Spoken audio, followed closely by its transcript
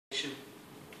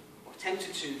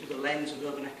attempted to through the lens of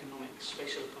urban economics,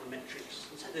 spatial econometrics.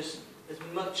 And so there's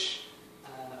much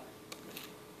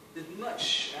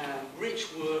rich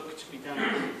work to be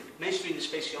done, measuring the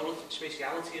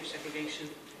spatiality of segregation,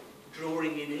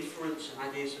 drawing in inference and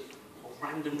ideas of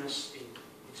randomness in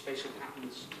spatial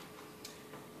patterns,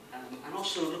 and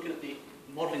also looking at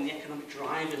modelling the economic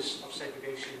drivers of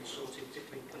segregation and sorting,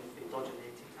 particularly kind of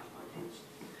endogeneity type ideas.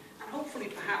 And hopefully,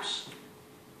 perhaps,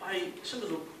 by some of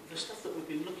the stuff that we've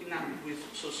been looking at with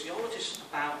sociologists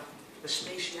about the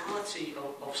spatiality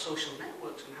of social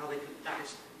networks and how that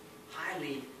is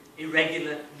highly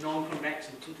irregular, non-convex,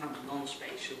 and sometimes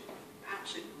non-spatial,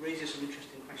 perhaps it raises some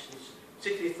interesting questions,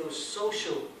 particularly if those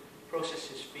social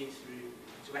processes feed through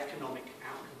to economic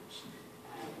outcomes.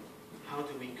 How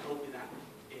do we cope with that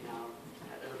in our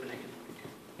urban economics?